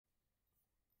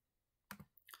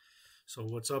So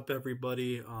what's up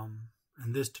everybody?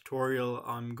 In this tutorial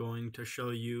I'm going to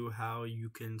show you how you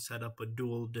can set up a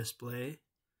dual display.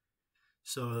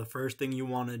 So the first thing you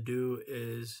want to do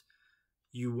is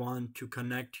you want to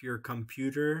connect your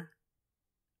computer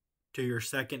to your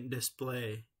second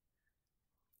display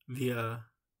via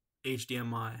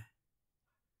HDMI.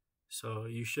 So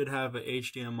you should have a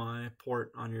HDMI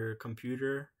port on your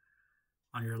computer,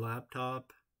 on your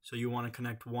laptop. So you want to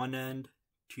connect one end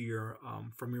to your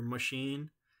from your machine,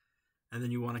 and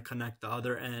then you want to connect the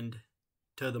other end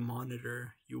to the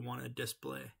monitor you want to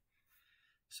display.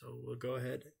 So we'll go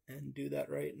ahead and do that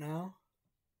right now.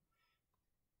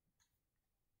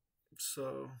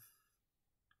 So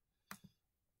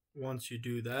once you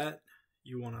do that,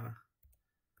 you want to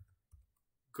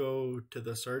go to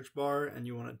the search bar and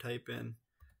you want to type in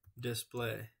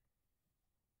display.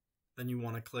 Then you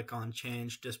want to click on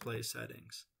change display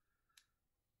settings.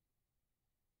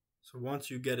 So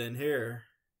once you get in here,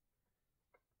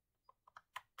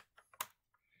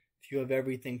 if you have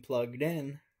everything plugged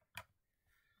in,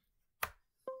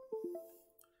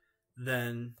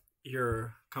 then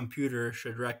your computer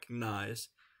should recognize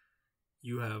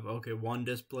you have one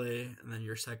display and then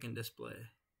your second display.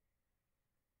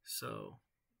 So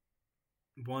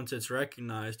once it's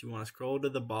recognized, you want to scroll to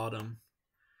the bottom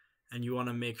and you want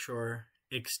to make sure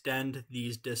extend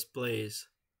these displays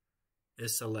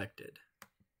is selected.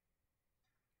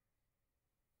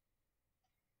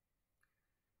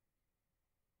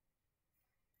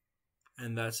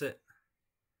 And that's it.